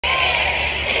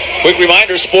Quick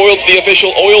reminder, Spoiled's the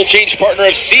official oil change partner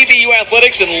of CBU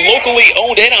Athletics and locally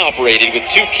owned and operated with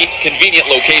 2 convenient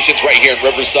locations right here in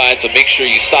Riverside. So make sure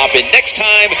you stop in next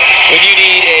time when you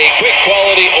need a quick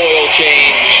quality oil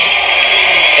change.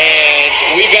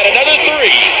 And we've got another 3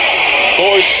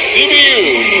 for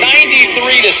CBU,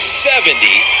 93-70.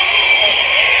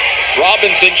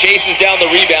 Robinson chases down the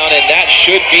rebound, and that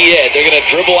should be it. They're going to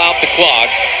dribble out the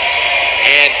clock.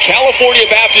 And California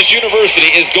Baptist University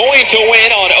is going to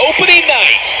win on opening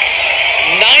night,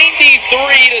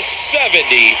 93-70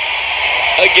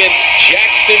 against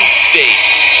Jackson State.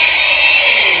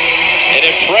 An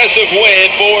impressive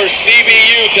win for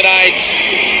CBU tonight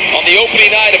on the opening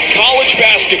night of college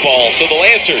basketball. So the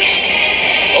Lancers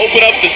open up the